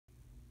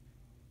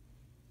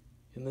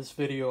In this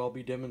video I'll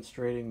be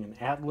demonstrating an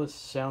Atlas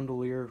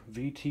Soundolier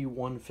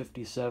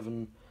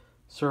VT-157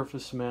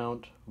 surface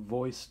mount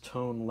voice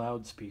tone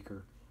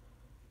loudspeaker.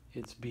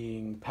 It's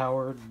being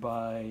powered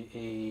by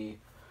a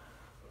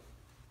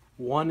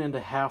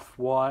 1.5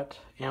 watt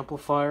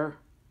amplifier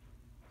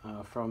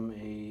from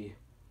an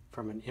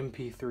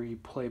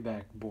MP3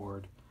 playback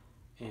board,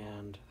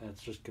 and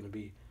that's just going to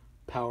be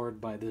powered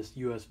by this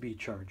USB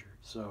charger.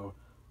 So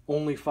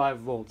only 5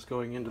 volts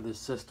going into this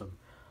system.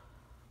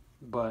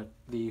 But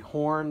the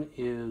horn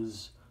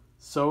is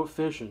so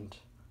efficient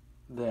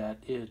that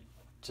it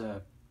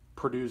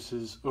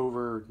produces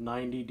over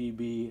 90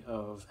 dB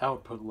of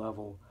output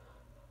level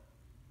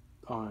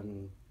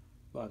on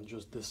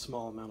just this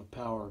small amount of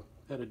power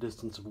at a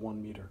distance of 1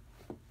 meter.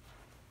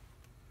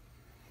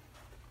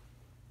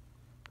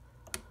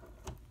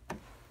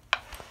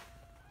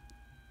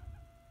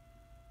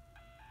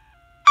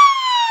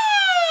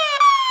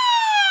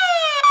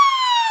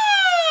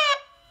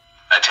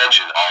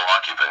 Attention all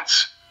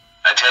occupants.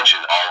 Attention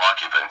all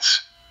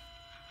occupants.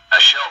 A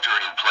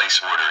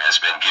shelter-in-place order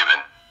has been given.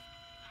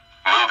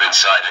 Move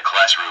inside a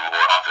classroom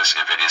or office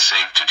if it is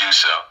safe to do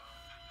so.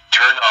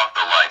 Turn off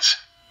the lights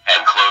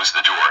and close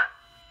the door.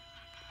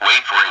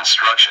 Wait for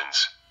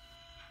instructions.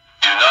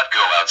 Do not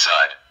go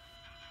outside.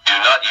 Do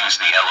not use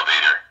the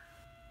elevator.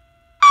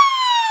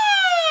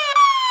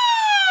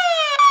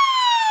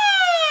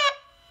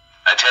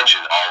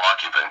 Attention all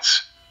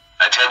occupants.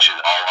 Attention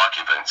all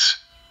occupants.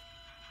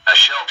 A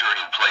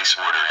shelter-in-place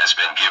order has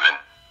been given.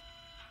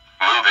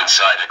 Move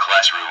inside a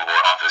classroom or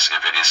office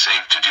if it is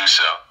safe to do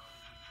so.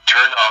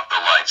 Turn off the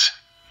lights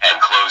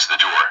and close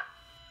the door.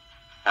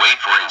 Wait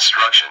for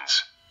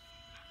instructions.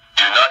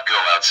 Do not go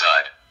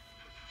outside.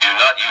 Do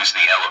not use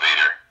the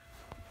elevator.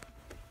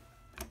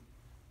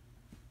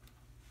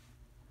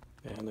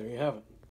 And there you have it.